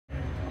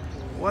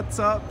What's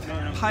up?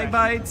 Hi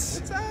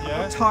Bites,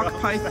 Talk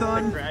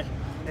Python,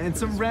 and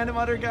some random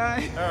other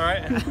guy.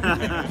 Alright.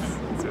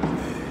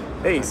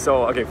 Hey,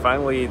 so okay,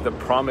 finally the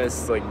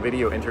promised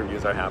video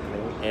interviews are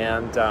happening,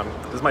 and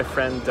this is my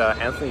friend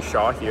Anthony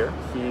Shaw here.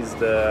 He's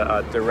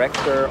the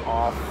director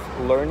of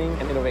learning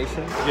and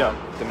innovation,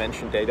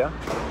 Dimension Data.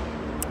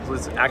 So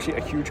it's actually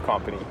a huge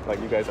company.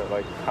 You guys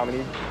are how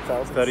many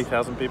thousands?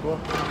 30,000 people.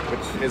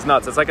 Which is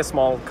nuts. It's like a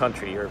small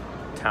country or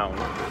town.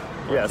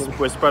 Yes,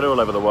 we're spread all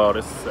over the world.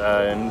 It's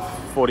in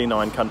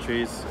 49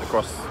 countries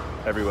across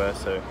everywhere.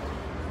 So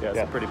it's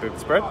a pretty big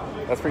spread.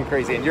 That's pretty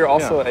crazy. And you're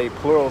also a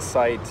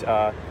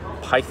Pluralsight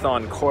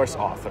Python course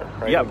author,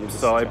 right? Yep.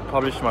 So I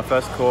published my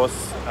first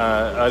course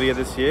earlier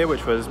this year,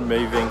 which was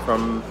moving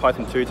from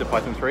Python 2 to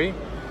Python 3.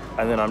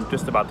 And then I'm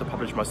just about to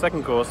publish my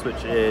second course,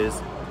 which is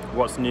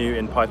what's new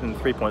in Python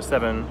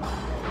 3.7,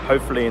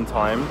 hopefully in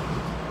time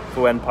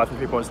for when Python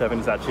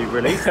 3.7 is actually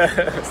released.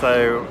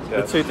 So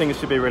the two things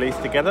should be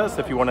released together.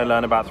 So if you want to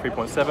learn about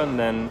 3.7,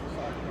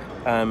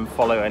 then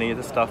follow any of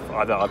the stuff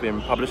that I've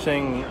been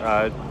publishing.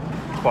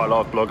 Quite a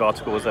lot of blog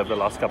articles over the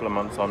last couple of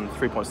months on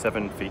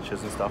 3.7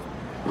 features and stuff,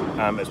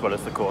 as well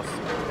as the course.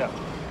 Yeah.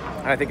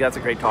 And I think that's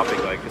a great topic,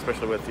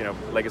 especially with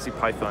legacy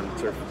Python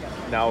sort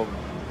of now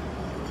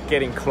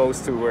getting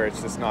close to where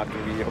it's just not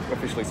going to be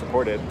officially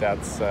supported.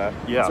 That's sort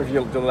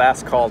of the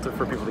last call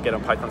for people to get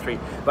on Python 3.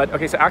 But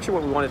okay, so actually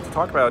what we wanted to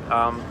talk about,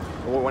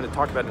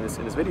 in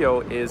this video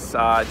is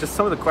just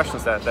some of the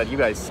questions that you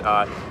guys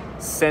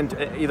sent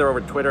either over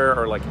Twitter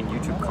or in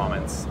YouTube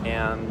comments.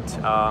 And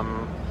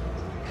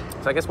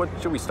so I guess what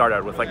should we start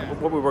out with?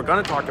 What we were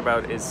going to talk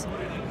about is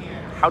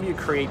how do you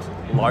create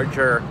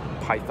larger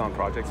Python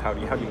projects? How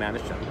do you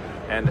manage them?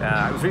 And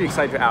I was really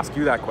excited to ask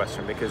you that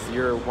question because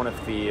you're one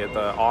of the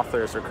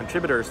authors or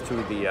contributors to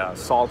the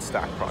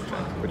SaltStack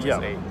project, which is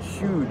a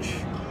huge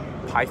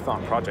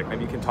Python project.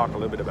 Maybe you can talk a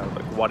little bit about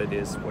what it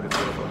is, what it's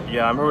for.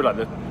 Yeah, I'm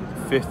probably the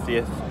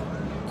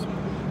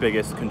 50th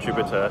biggest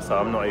contributor, so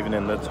I'm not even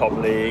in the top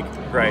league.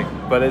 Right.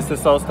 But it's the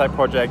SaltStack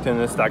project and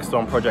the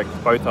StackStorm project.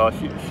 Both are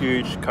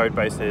huge code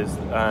bases,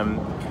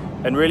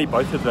 and really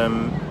both of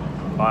them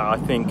I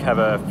think have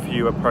a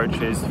few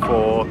approaches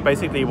for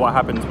basically what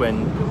happens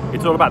when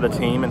it's all about the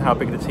team and how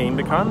big the team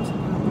becomes.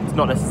 It's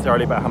not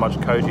necessarily about how much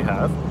code you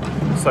have.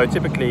 So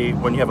typically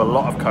when you have a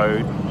lot of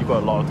code, you've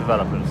got a lot of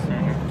developers.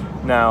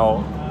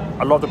 Now,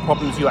 a lot of the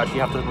problems you actually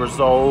have to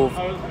resolve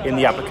in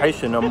the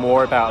application are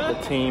more about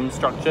the team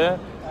structure,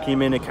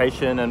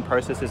 communication and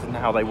processes and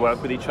how they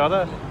work with each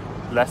other,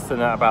 less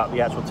than about the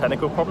actual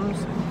technical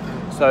problems.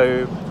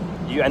 So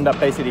you end up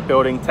basically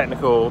building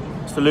technical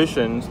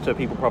solutions to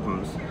people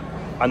problems.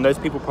 And those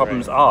people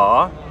problems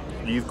are,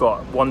 you've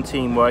got one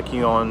team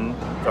working on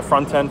the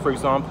front end, for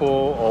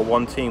example, or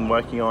one team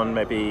working on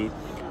maybe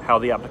how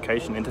the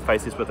application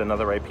interfaces with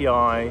another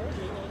API,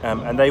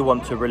 and they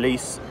want to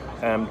release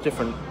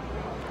different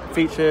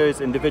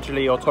features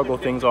individually or toggle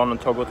things on and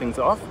toggle things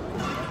off.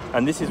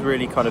 And this is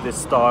really kind of this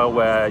style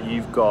where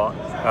you've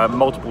got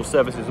multiple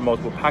services and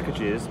multiple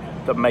packages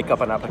that make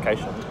up an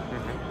application.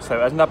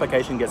 So as an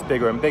application gets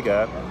bigger and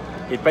bigger,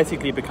 it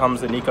basically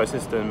becomes an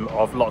ecosystem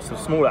of lots of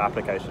smaller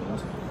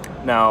applications.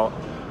 Now,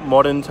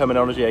 modern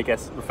terminology, I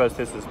guess, refers to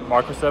this as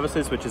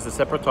microservices, which is a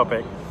separate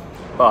topic,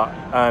 but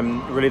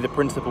really the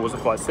principles are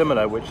quite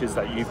similar, which is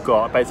that you've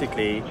got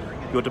basically,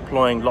 you're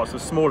deploying lots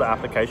of smaller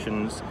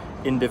applications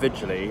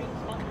individually.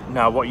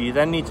 Now, what you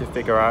then need to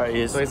figure out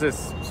is... So is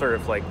this sort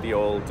of like the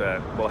old,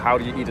 well, how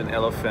do you eat an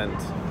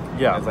elephant?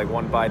 Yeah. It's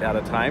one bite at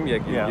a time. You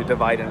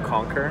divide and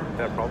conquer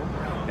that problem.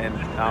 And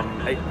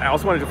I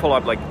also wanted to follow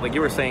up, like you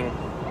were saying,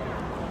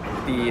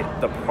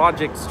 the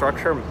project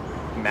structure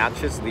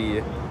matches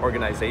the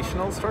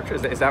organizational structure.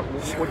 Is that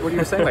what you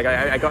were saying?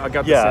 I got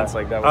the sense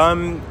that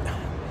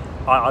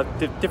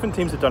was. Different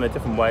teams have done it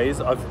different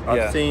ways.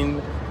 I've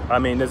seen. I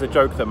mean, there's a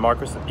joke that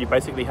you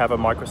basically have a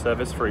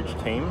microservice for each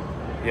team.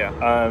 Yeah.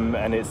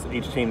 And it's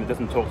each team that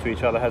doesn't talk to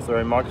each other has their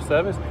own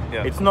microservice.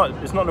 Yeah. It's not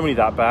normally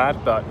that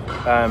bad, but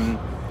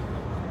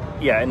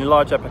in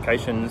large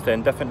applications,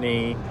 then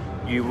definitely.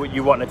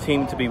 You want a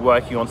team to be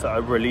working on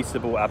a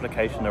releasable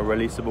application, a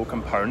releasable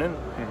component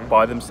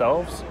by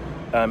themselves.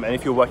 And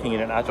if you're working in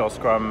an Agile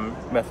Scrum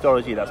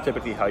methodology, that's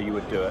typically how you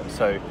would do it.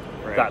 So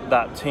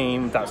that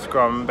team, that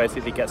Scrum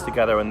basically gets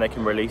together and they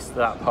can release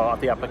that part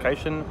of the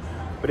application.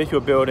 But if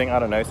you're building, I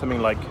don't know, something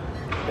like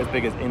as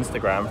big as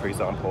Instagram, for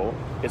example,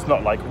 it's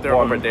not like they're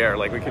over there,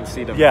 we can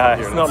see them. Yeah,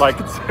 it's not like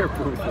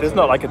there's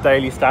not like a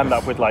daily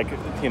stand-up with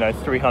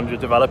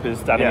 300 developers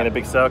standing in a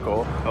big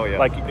circle. Oh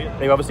yeah.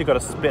 They've obviously got to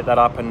split that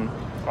up and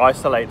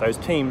isolate those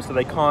teams so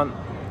they can't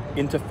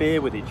interfere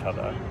with each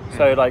other.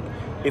 So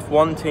if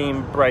one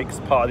team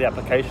breaks part of the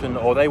application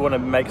or they want to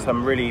make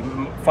some really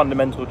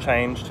fundamental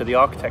change to the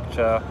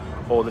architecture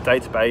or the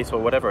database or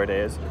whatever it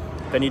is,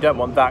 then you don't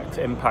want that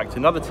to impact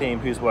another team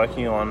who's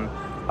working on,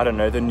 I don't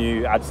know, the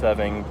new ad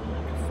serving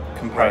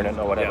component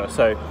or whatever.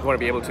 So you want to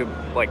be able to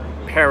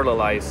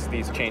parallelize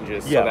these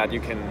changes so that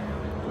you can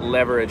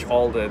leverage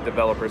all the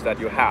developers that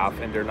you have,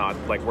 and they're not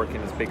like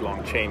working this big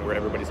long chain where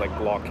everybody's like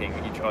blocking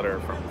each other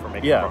from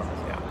making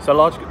progress.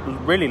 So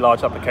really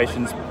large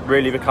applications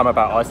really become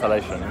about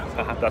isolation.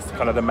 That's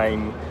kind of the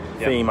main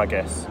theme, I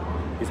guess,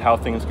 is how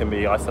things can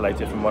be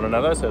isolated from one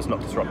another, so it's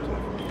not disruptive.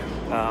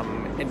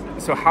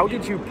 And so how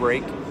did you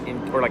break in,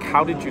 or like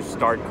how did you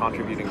start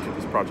contributing to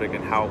this project,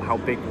 and how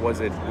big was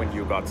it when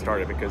you got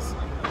started? Because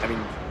I mean,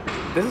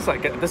 this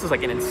is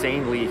like an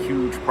insanely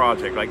huge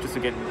project. Like, just to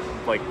get,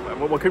 like,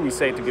 what could we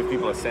say to give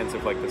people a sense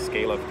of like the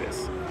scale of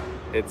this?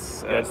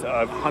 It's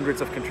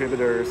hundreds of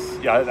contributors.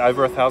 Yeah,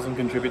 over 1,000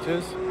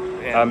 contributors,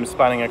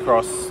 spanning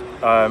across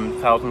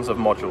thousands of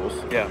modules.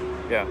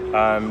 Yeah.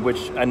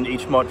 And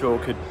each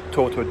module could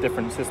talk to a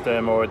different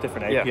system or a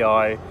different API.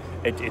 Yeah.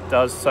 It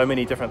does so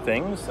many different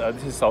things.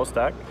 This is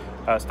SaltStack.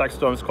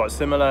 StackStorm is quite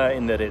similar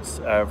in that it's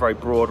a very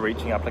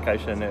broad-reaching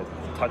application. It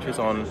touches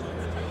on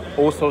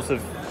all sorts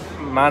of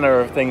manner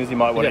of things you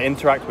might want to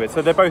interact with.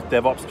 So they're both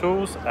DevOps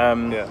tools,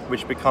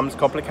 which becomes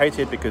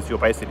complicated because you're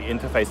basically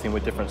interfacing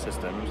with different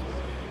systems.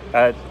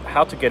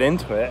 How to get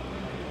into it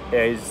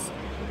is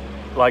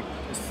like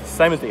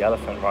same as the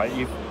elephant, right?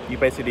 You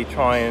basically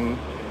try and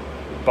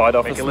bite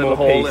off make a little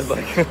small hole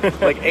piece. in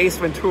like Ace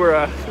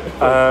Ventura.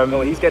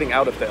 No, he's getting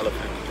out of the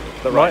elephant.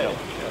 The rhino.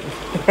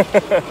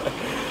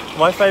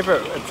 My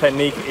favorite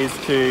technique is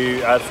to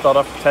start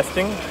off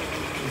testing.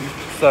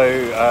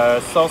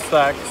 So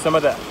SaltStack, some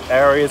of the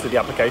areas of the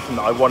application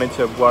that I wanted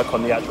to work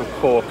on the actual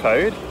core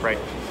code. Right.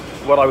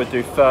 What I would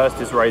do first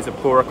is raise a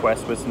pull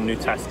request with some new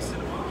tests.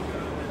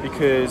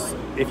 Because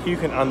if you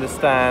can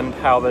understand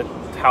how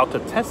to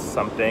test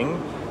something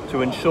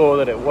to ensure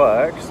that it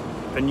works,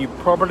 then you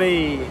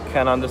probably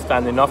can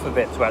understand enough of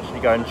it to actually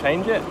go and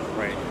change it.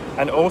 Right.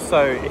 And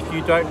also, if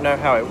you don't know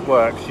how it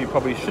works, you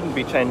probably shouldn't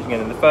be changing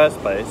it in the first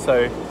place.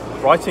 So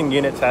writing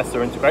unit tests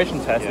or integration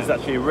tests is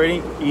actually a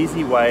really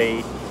easy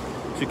way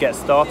to get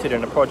started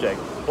in a project.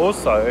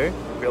 Also,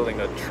 building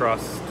a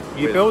trust.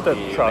 You build a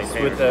trust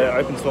with the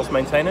open source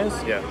maintainers.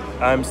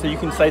 Yeah. So you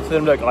can say to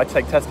them, look, I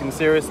take testing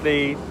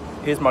seriously.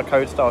 Here's my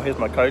code style. Here's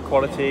my code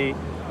quality.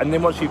 And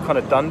then once you've kind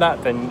of done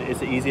that, then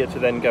it's easier to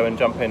then go and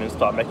jump in and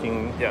start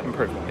making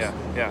improvements.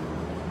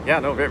 Yeah,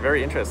 no, very,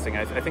 very interesting.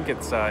 I think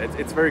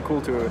it's very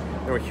cool to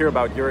hear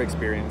about your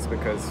experience,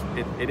 because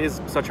it is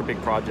such a big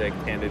project,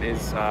 and it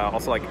is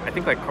also like, I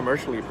think, like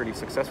commercially a pretty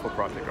successful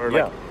project. Or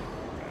like,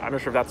 I'm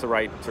not sure if that's the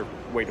right sort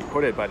of way to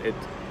put it, but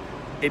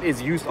it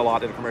is used a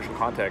lot in a commercial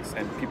context,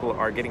 and people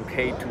are getting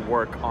paid to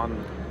work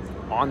on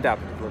that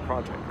particular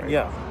project, right?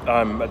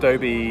 Yeah,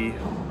 Adobe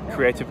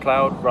Creative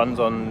Cloud runs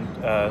on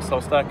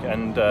SaltStack,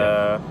 and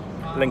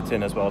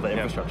LinkedIn as well, the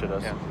infrastructure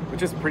does. Yeah.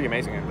 Which is pretty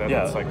amazing.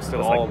 It's like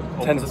still all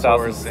like tens of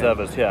thousands of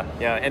servers,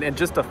 and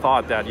just the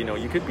thought that,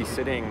 you could be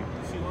sitting,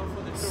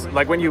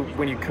 like when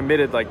you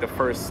committed like the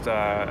first,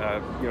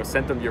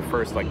 sent them your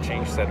first like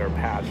change set or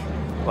patch,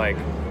 like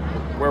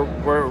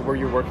where were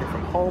you working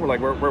from home? Or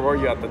like where were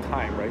you at the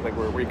time, right? Like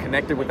were you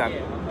connected with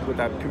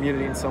that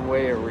community in some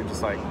way, or were you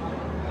just like,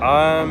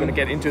 I'm going to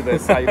get into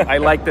this. I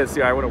like this.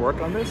 I want to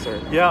work on this.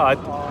 Or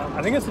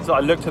I think it's since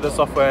I looked at the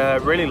software,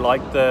 really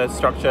liked the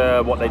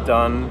structure, what they'd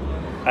done,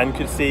 and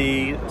could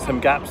see some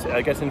gaps,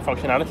 I guess, in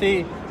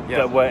functionality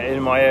that were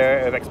in my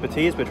area of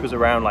expertise, which was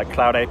around like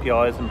cloud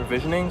APIs and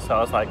provisioning. So I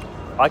was like,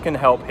 I can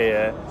help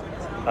here.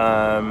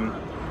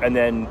 And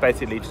then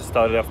basically just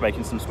started off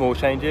making some small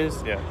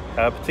changes,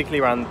 particularly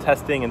around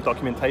testing and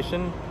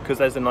documentation, because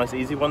those are nice,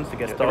 easy ones to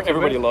get started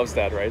Everybody with. loves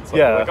that, right? It's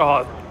like,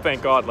 oh,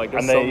 thank God, like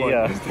there's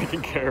someone who's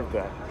taking care of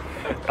that.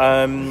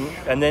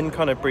 And then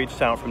kind of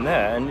breached out from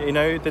there. And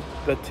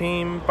the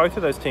team, both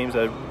of those teams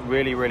are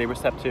really, really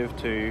receptive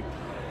to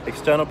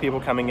external people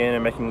coming in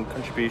and making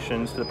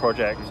contributions to the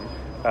project.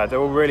 They're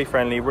all really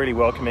friendly, really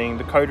welcoming.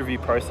 The code review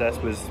process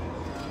was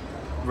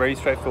really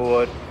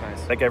straightforward.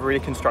 Nice. They gave really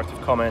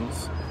constructive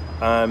comments.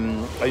 I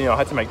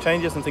had to make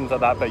changes and things like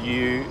that, but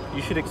you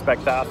should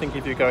expect that. I think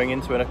if you're going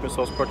into an open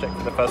source project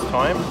for the first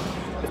time,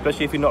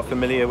 especially if you're not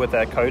familiar with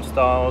their code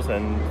styles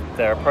and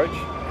their approach.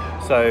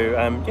 So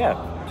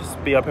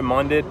just be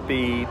open-minded,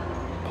 be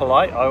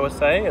polite, I would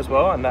say, as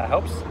well, and that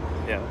helps.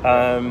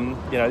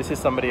 This is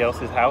somebody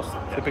else's house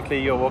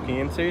typically you're walking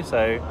into,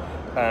 so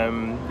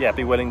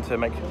be willing to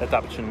make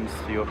adaptations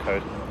to your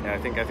code. I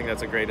think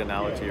that's a great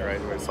analogy,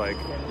 right? Where it's like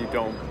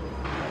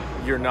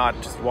you're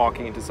not just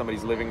walking into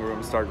somebody's living room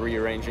and start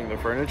rearranging the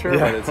furniture,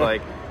 but it's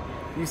like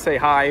you say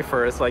hi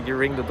first, like you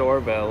ring the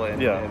doorbell,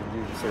 and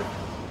you sort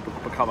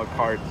of become a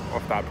part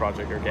of that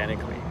project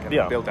organically,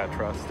 build that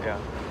trust.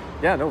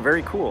 No,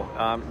 very cool.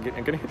 I'm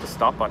gonna hit the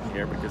stop button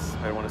here because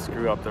I don't want to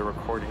screw up the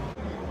recording.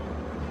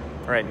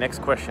 All right,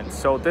 next question.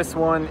 So this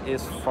one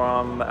is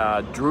from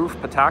Dhruv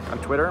Patak on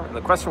Twitter. And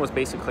the question was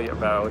basically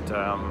about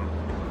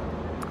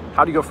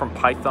how do you go from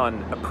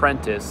Python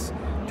apprentice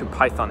to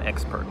Python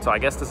expert? So I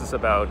guess this is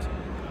about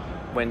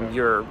when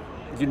you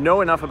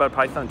know enough about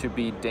Python to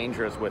be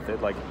dangerous with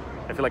it. Like,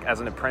 I feel like as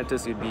an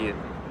apprentice, you'd be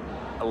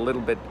a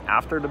little bit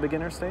after the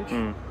beginner stage,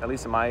 at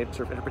least in my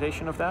sort of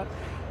interpretation of that.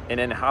 And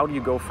then how do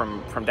you go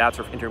from that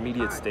sort of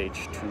intermediate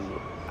stage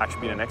to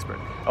actually being an expert?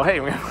 Oh, hey,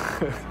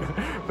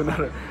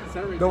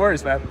 no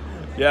worries, man.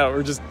 Yeah,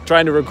 we're just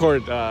trying to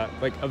record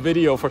like a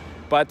video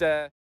but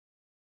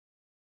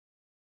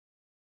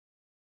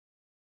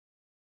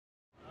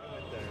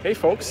Hey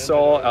folks,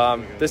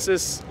 so this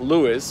is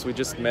Louis. We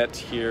just met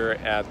here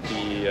at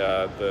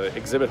the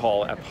exhibit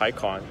hall at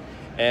PyCon,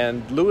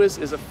 and Louis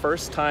is a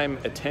first-time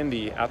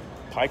attendee at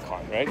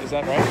PyCon, right? Is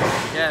that right?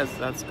 Yes,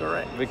 that's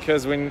correct.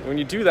 Because when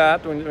you do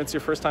that, when it's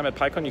your first time at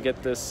PyCon, you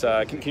get this,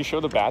 can you show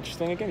the badge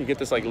thing again? You get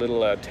this like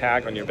little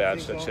tag on your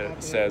badge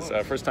that says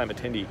first-time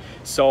attendee.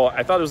 So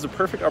I thought it was the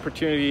perfect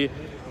opportunity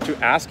to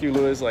ask you,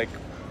 Louis, like,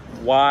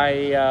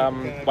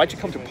 why'd you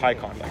come to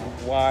PyCon?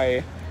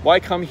 Like, why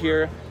come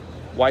here?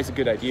 Why is it a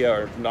good idea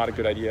or not a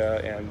good idea?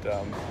 And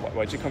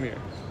why'd you come here?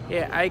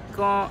 Yeah,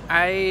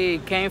 I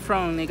came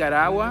from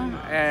Nicaragua.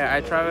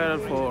 I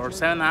traveled for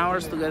 7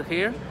 hours to get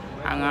here.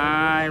 And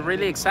I'm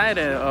really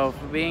excited of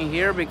being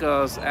here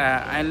because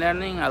I'm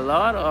learning a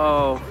lot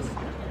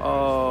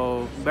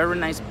of very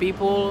nice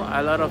people,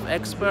 a lot of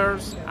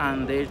experts,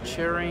 and they're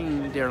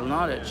sharing their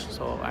knowledge.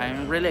 So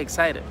I'm really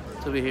excited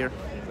to be here.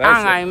 And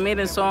I'm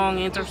meeting some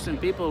interesting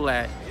people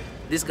like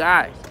this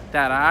guy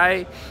that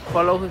I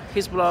follow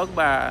his blog,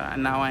 but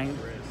now I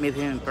meet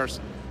him in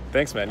person.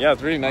 Thanks, man. Yeah,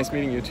 it's really nice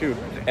meeting you too.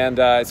 And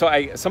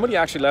somebody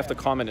actually left a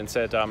comment and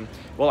said,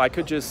 well, I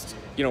could just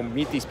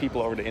meet these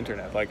people over the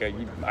internet. Like, I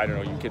don't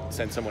know, you could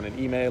send someone an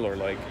email or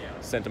like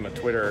send them a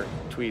Twitter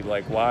tweet.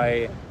 Like,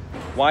 why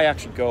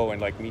actually go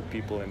and like meet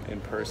people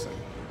in person?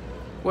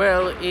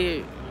 Well,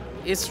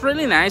 it's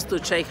really nice to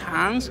shake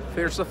hands,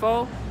 first of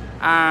all,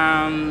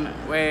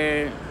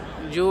 where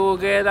you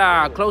get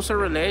a closer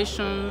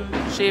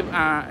relationship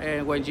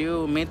when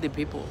you meet the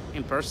people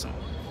in person.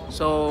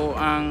 So,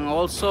 and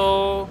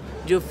also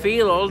you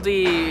feel all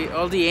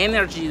the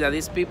energy that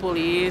these people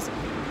is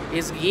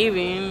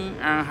giving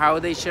and how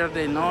they share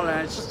their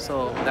knowledge.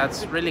 So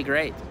that's really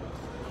great.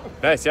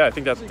 Nice. Yeah, I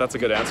think that's a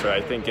good answer.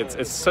 I think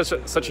it's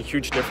such a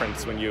huge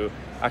difference when you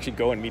actually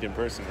go and meet in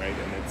person, right?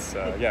 And it's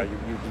yeah,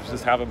 you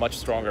just have a much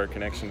stronger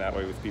connection that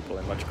way with people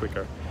and much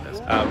quicker.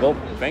 Well,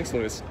 thanks,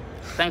 Louis.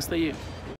 Thanks to you.